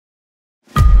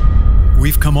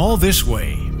We've come all this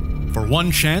way for one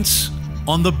chance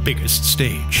on the biggest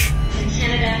stage. The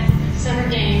Canada Summer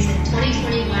Games in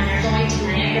 2021 are going to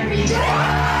Niagara region.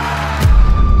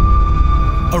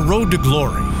 A road to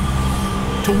glory,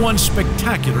 to one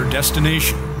spectacular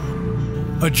destination.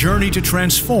 A journey to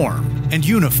transform and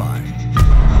unify.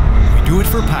 We do it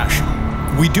for passion.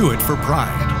 We do it for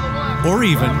pride. Or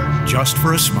even just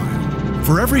for a smile.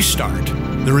 For every start,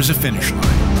 there is a finish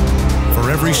line. For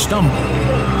every stumble,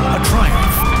 a triumph.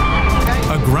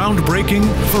 A groundbreaking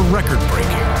for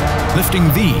record-breaking. Lifting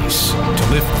these to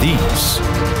lift these.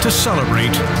 To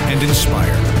celebrate and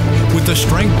inspire. With the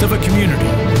strength of a community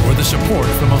or the support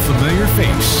from a familiar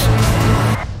face.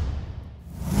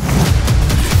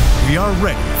 We are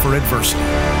ready for adversity.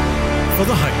 For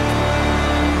the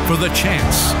hype. For the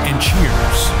chants and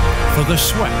cheers. For the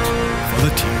sweat. For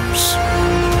the tears.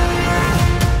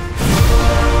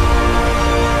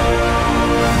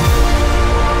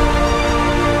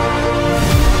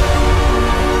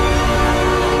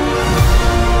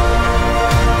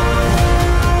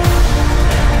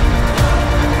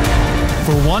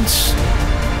 For once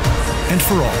and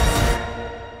for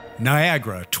all,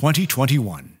 Niagara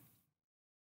 2021.